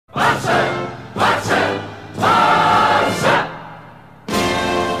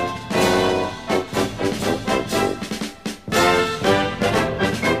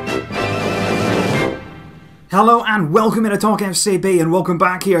Hello and welcome to Talk FCB and welcome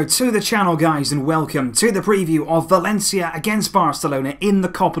back here to the channel, guys, and welcome to the preview of Valencia against Barcelona in the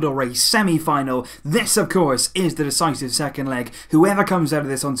Copa del Rey semi-final. This, of course, is the decisive second leg. Whoever comes out of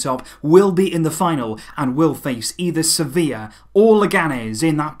this on top will be in the final and will face either Sevilla or Leganes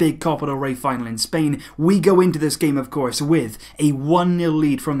in that big Copa del Rey final in Spain. We go into this game, of course, with a 1-0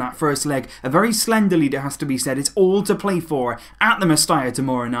 lead from that first leg. A very slender lead, it has to be said. It's all to play for at the Mestalla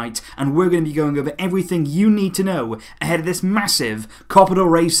tomorrow night, and we're going to be going over everything you need to know ahead of this massive Copa del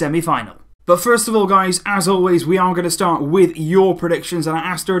Rey semi-final. But first of all, guys, as always, we are going to start with your predictions. And I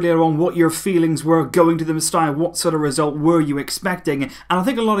asked earlier on what your feelings were going to the Mestalla. What sort of result were you expecting? And I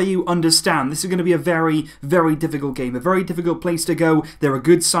think a lot of you understand this is going to be a very, very difficult game. A very difficult place to go. They're a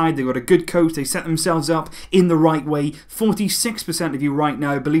good side. They've got a good coach. They set themselves up in the right way. 46% of you right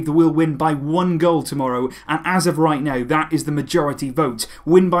now believe they will win by 1 goal tomorrow. And as of right now, that is the majority vote.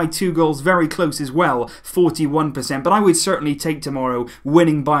 Win by 2 goals, very close as well, 41%. But I would certainly take tomorrow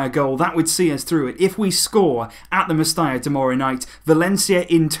winning by a goal. That would see us through it. If we score at the Mestalla tomorrow night, Valencia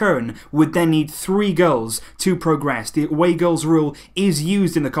in turn would then need 3 goals to progress. The away goals rule is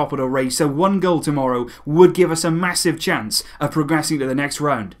used in the Copa del Rey, so 1 goal tomorrow would give us a massive chance of progressing to the next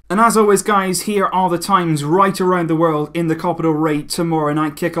round. And as always, guys, here are the times right around the world in the Copa del Rey tomorrow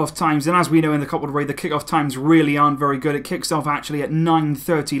night, kickoff times. And as we know in the Copa del Rey, the kickoff times really aren't very good. It kicks off actually at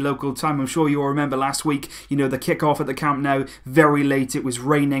 9:30 local time. I'm sure you'll remember last week, you know, the kickoff at the Camp Nou, very late, it was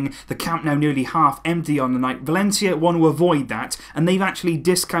raining. The Camp Nou nearly half empty on the night. Valencia want to avoid that, and they've actually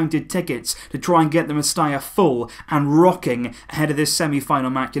discounted tickets to try and get the Mestalla full and rocking ahead of this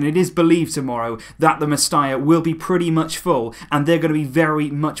semi-final match. And it is believed tomorrow that the Mestalla will be pretty much full, and they're going to be very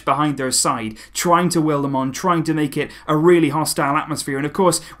much behind their side, trying to will them on, trying to make it a really hostile atmosphere. And of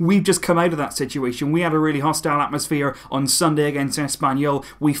course, we've just come out of that situation. We had a really hostile atmosphere on Sunday against Espanyol.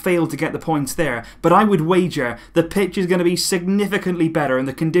 We failed to get the points there, but I would wager the pitch is going to be significantly better and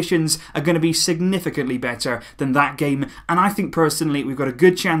the conditions are going to be significantly better than that game. And I think personally we've got a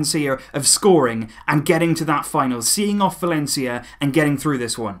good chance here of scoring and getting to that final, seeing off Valencia and getting through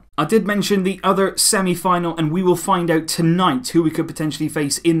this one. I did mention the other semi-final, and we will find out tonight who we could potentially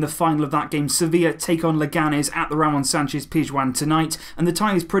face in the final of that game. Sevilla take on Leganes at the Ramon Sanchez Pizjuan tonight, and the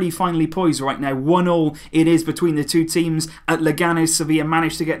tie is pretty finely poised right now. 1-1 it is between the two teams. At Leganes, Sevilla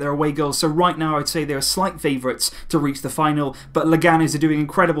managed to get their away goals, so right now I'd say they're slight favourites to reach the final, but Leganes are doing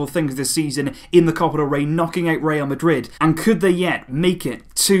incredible things this season in the Copa del Rey, knocking out Real Madrid. And could they yet make it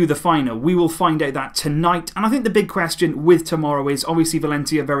to the final? We will find out that tonight. And I think the big question with tomorrow is obviously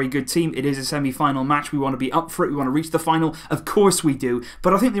Valencia, very good team. It is a semi-final match. We want to be up for it. We want to reach the final. Of course we do.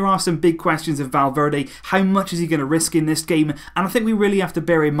 But I think there are some big questions of Valverde. How much is he going to risk in this game? And I think we really have to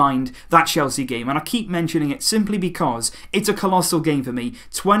bear in mind that Chelsea game. And I keep mentioning it simply because it's a colossal game for me.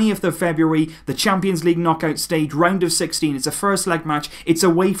 20th of February, the Champions League knockout stage, round of 16. It's a first leg match. It's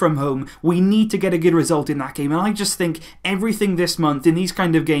away from home. We need to get a good result in that game. And I just think everything this month in these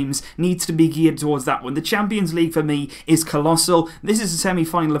kind of games needs to be geared towards that one. The Champions League for me is colossal. This is a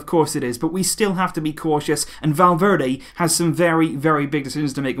semi-final, of course it is, but we still have to be cautious, and Valverde has some very, very big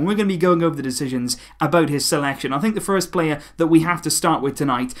decisions to make, and we're going to be going over the decisions about his selection. I think the first player that we have to start with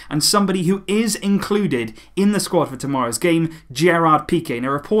tonight, and somebody who is included in the squad for tomorrow's game, Gerard Piqué. Now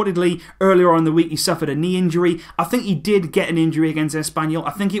reportedly earlier on in the week he suffered a knee injury. I think he did get an injury against Espanyol.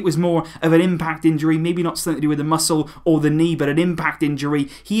 I think it was more of an impact injury, maybe not something to do with the muscle or the knee, but an impact injury.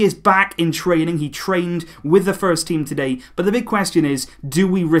 He is back in training. He trained with the first team today, but the big question is, do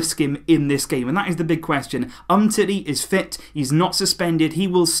we risk him in this game? And that is the big question. Umtiti is fit. He's not suspended. He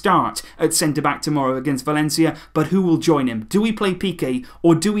will start at centre-back tomorrow against Valencia, but who will join him? Do we play Piqué,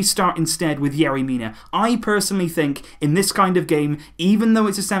 or do we start instead with Yerry Mina? I personally think in this kind of game, even though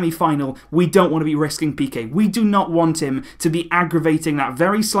it's a semi-final, we don't want to be risking Piqué. We do not want him to be aggravating that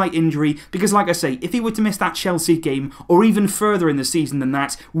very slight injury, because like I say, if he were to miss that Chelsea game, or even further in the season than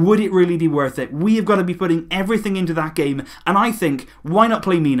that, would it really be worth it? We have got to be putting everything into that game, and I think, why not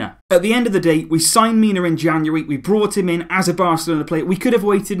play Mina? At the end of the day, we signed Mina in January. We brought him in as a Barcelona player. We could have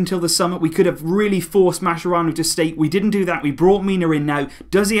waited until the summer. We could have really forced Mascherano to stay. We didn't do that. We brought Mina in now.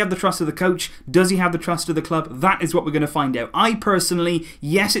 Does he have the trust of the coach? Does he have the trust of the club? That is what we're going to find out. I personally,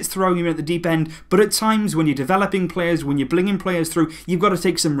 yes, it's throwing him at the deep end, but at times when you're developing players, when you're bringing players through, you've got to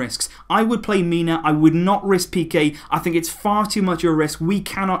take some risks. I would play Mina. I would not risk Piqué. I think it's far too much of a risk. We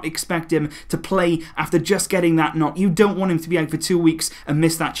cannot expect him to play after just getting that knock. You don't want him to be out for 2 weeks and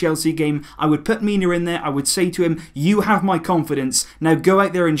missed that Chelsea game, I would put Mina in there. I would say to him, you have my confidence. Now go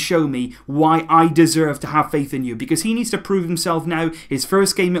out there and show me why I deserve to have faith in you. Because he needs to prove himself now. His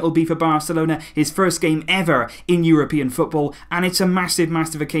first game it'll be for Barcelona. His first game ever in European football. And it's a massive,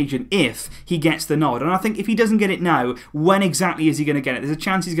 massive occasion if he gets the nod. And I think if he doesn't get it now, when exactly is he going to get it? There's a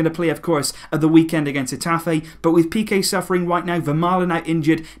chance he's going to play, of course, at the weekend against Getafe. But with Piqué suffering right now, Vermaelen out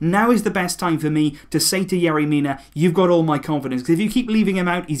injured, now is the best time for me to say to Yerry Mina, you've got all my confidence. Because if you keep leaving him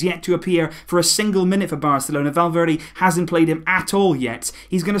out, he's yet to appear for a single minute for Barcelona. Valverde hasn't played him at all yet.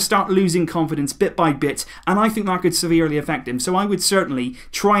 He's going to start losing confidence bit by bit, and I think that could severely affect him. So I would certainly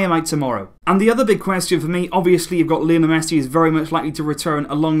try him out tomorrow. And the other big question for me, obviously you've got Lionel Messi is very much likely to return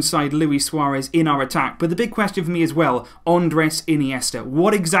alongside Luis Suarez in our attack. But the big question for me as well, Andres Iniesta.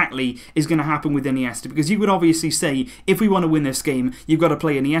 What exactly is going to happen with Iniesta? Because you would obviously say, if we want to win this game, you've got to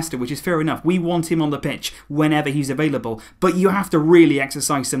play Iniesta, which is fair enough. We want him on the pitch whenever he's available. But you have to really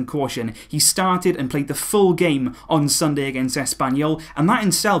exercise some caution. He started and played the full game on Sunday against Espanyol, and that in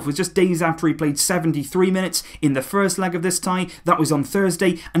itself was just days after he played 73 minutes in the first leg of this tie. That was on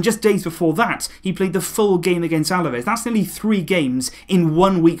Thursday, and just days before that, he played the full game against Alaves. That's nearly 3 games in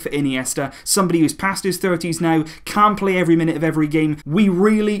 1 week for Iniesta. Somebody who's past his 30s now, can't play every minute of every game. We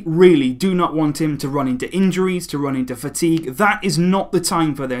really, really do not want him to run into injuries, to run into fatigue. That is not the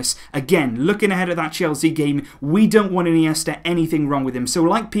time for this. Again, looking ahead at that Chelsea game, we don't want Iniesta anything wrong with him. So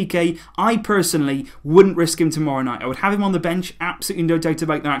like Piqué, I personally wouldn't risk him tomorrow night. I would have him on the bench, absolutely no doubt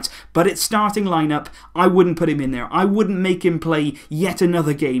about that. But its starting lineup, I wouldn't put him in there. I wouldn't make him play yet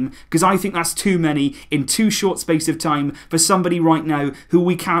another game, because I think that's too many in too short space of time for somebody right now who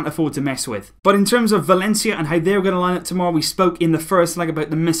we can't afford to mess with. But in terms of Valencia and how they're going to line up tomorrow, we spoke in the first leg about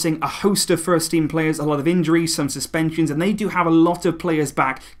them missing a host of first team players, a lot of injuries, some suspensions, and they do have a lot of players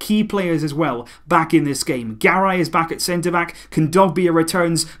back, key players as well, back in this game. Garay is back at centre back, Kondogbia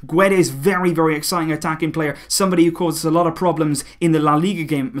returns, Guedes, very, very exciting attacking player, somebody who causes a lot of problems in the La Liga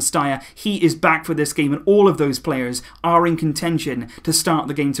game at Mestalla. He is back for this game, and all of those players are in contention to start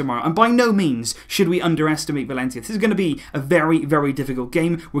the game tomorrow. And by no means should we underestimate Valencia. This is going to be a very, very difficult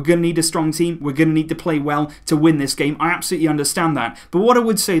game. We're going to need a strong team. We're going to need to play well to win this game. I absolutely understand that. But what I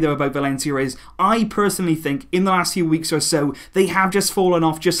would say though about Valencia is, I personally think in the last few weeks or so, they have just fallen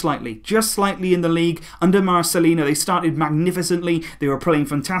off just slightly in the league. Under Marcelino, they started magnificently. They were playing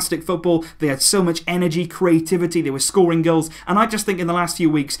fantastic football. They had so much energy, creativity. They were scoring goals. And I just think in the last few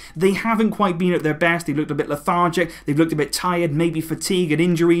weeks, they haven't quite been at their best. They've looked a bit lethargic. They've looked a bit tired. Maybe fatigue and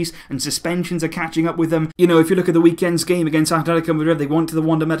injuries and suspensions are catching up with them. You know, if you look at the weekend's game against Atletico Madrid, they went to the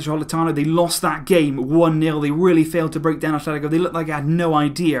Wanda Metropolitano. They lost that game 1-0. They really failed to break down Atletico. They looked like they had no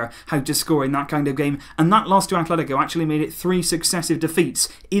idea how to score in that kind of game. And that loss to Atletico actually made it 3 successive defeats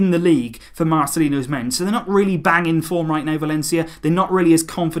in the league for Marcelino's men. So they're not really banging form right now, Valencia. They're not really as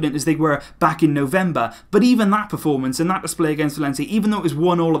confident as they were back in November. But even that performance and that display against Valencia, even though it was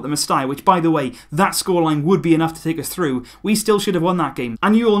 1-1 at the Mestalla, which by the way, that scoreline would be enough to take us through, we still should have won that game.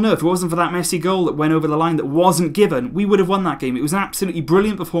 And you all know, if it wasn't for that Messi goal that went over the line that wasn't given, we would have won that game. It was an absolutely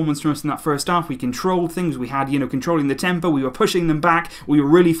brilliant performance from us in that first half. We controlled things. We had, controlling the tempo. We were pushing them back. We were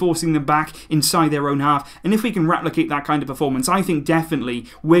really forcing them back inside their own half. And if we can replicate that kind of performance, I think definitely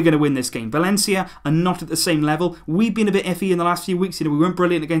we're going to win this game. Valencia are not at the same level. We've been a bit iffy in the last few weeks. We weren't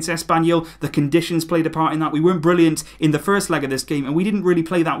brilliant against Espanyol. The conditions played a part in that. We weren't brilliant in the first leg of this game, and we didn't really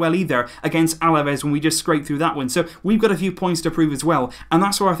play that well either against Alaves when we just scraped through that one. So we've got a few points to prove as well, and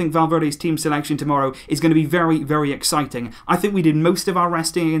that's where I think Valverde's team selection tomorrow is going to be very, very exciting. I think we did most of our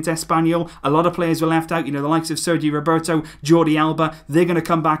resting against Espanyol. A lot of players were left out, the likes of Sergi Roberto, Jordi Alba, they're going to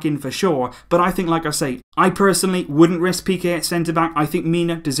come back in for sure. But I think, like I say, I personally wouldn't risk Piqué at centre-back. I think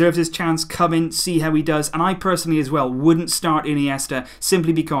Mina deserves his chance, come in, see how he does, and I personally as well wouldn't start Iniesta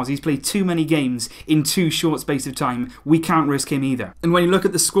simply because he's played too many games in too short space of time. We can't risk him either. And when you look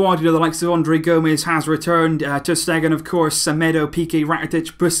at the squad, the likes of Andre Gomez has returned, Ter Stegen, of course, Semedo, Piqué,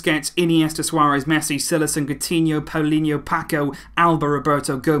 Rakitic, Busquets, Iniesta, Suarez, Messi, Silas, Coutinho, Paulinho, Paco, Alba,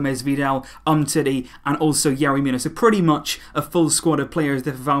 Roberto, Gomez, Vidal, Umtiti, and also Yerry Mina. So pretty much a full squad of players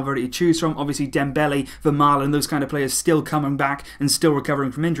there for Valverde to choose from. Obviously Dembele, Vermaelen, those kind of players still coming back and still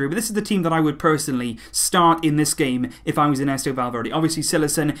recovering from injury. But this is the team that I would personally start in this game if I was Ernesto Valverde. Obviously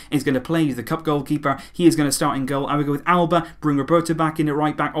Silasen is going to play, he's the cup goalkeeper, he is going to start in goal. I would go with Alba, bring Roberto back in at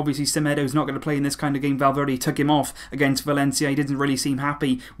right back. Obviously Semedo is not going to play in this kind of game. Valverde took him off against Valencia. He didn't really seem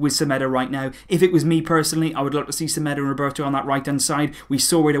happy with Semedo right now. If it was me personally, I would love to see Semedo and Roberto on that right-hand side. We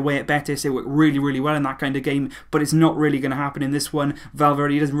saw it away at Betis. It worked really, really well in that kind of game, but it's not really going to happen in this one.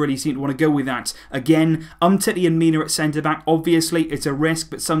 Valverde doesn't really seem to want to go with that. Again, Umtiti and Mina at centre-back. Obviously, it's a risk,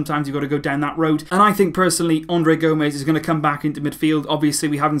 but sometimes you've got to go down that road. And I think, personally, Andre Gomez is going to come back into midfield. Obviously,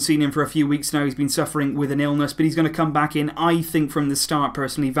 we haven't seen him for a few weeks now. He's been suffering with an illness, but he's going to come back in, I think, from the start,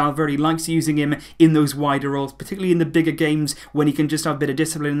 personally. Valverde likes using him in those wider roles, particularly in the bigger games when he can just have a bit of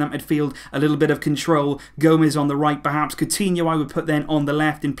discipline in that midfield, a little bit of control. Gomez on the right, perhaps. Coutinho, I would put then on the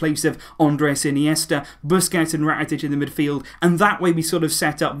left in place of Andres Iniesta. Busquets and Rakitic in the midfield, and that way we sort of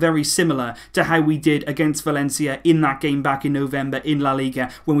set up very similar to how we did against Valencia in that game back in November in La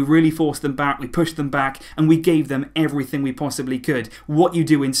Liga, when we really forced them back, we pushed them back, and we gave them everything we possibly could. What you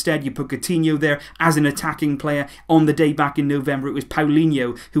do instead, you put Coutinho there as an attacking player. On the day back in November, it was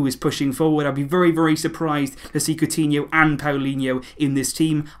Paulinho who was pushing forward. I'd be very, very surprised to see Coutinho and Paulinho in this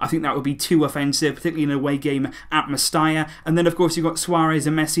team. I think that would be too offensive, particularly in an away game at Mestalla. And then, of course, you've got Suarez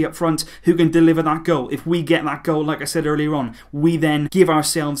and Messi up front who can deliver that goal. If we get that goal, like I said earlier on, we then give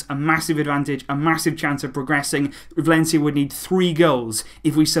ourselves a massive advantage, a massive chance of progressing. Valencia would need 3 goals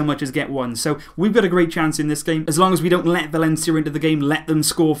if we so much as get 1. So we've got a great chance in this game. As long as we don't let Valencia into the game, let them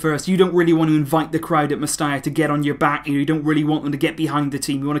score first. You don't really want to invite the crowd at Mestalla to get on your back. You don't really want them to get behind the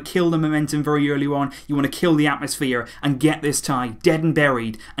team. You want to kill the momentum very early on. You want to kill the atmosphere and get this tie dead and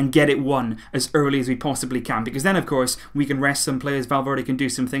buried and get it won as early as we possibly can. Because then, of course, we can rest some players. Valverde can do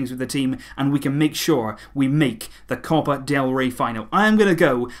some things with the team, and we can make sure we make the Copa del Rey final. I'm going to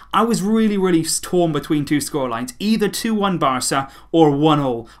go. I was really, really torn between 2 scorelines, either 2-1 Barça or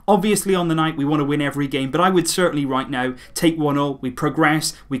 1-0. Obviously, on the night, we want to win every game, but I would certainly right now take 1-0. We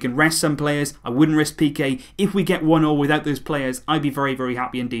progress. We can rest some players. I wouldn't risk PK. If we get 1-0 without those players, I'd be very, very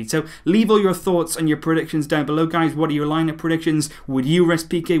happy indeed. So leave all your thoughts and your predictions down below, guys. What are your lineup predictions? Would you risk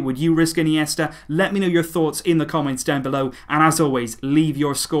PK? Would you risk Iniesta? Let me know your thoughts in the comments down below. And as always, leave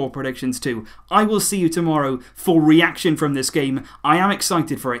your score predictions too. I will see you tomorrow for reaction from this game. I am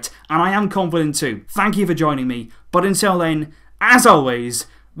excited for it, and I am confident too. Thank you for joining me. But until then, as always,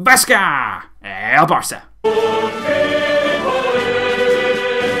 Vasca el Barça.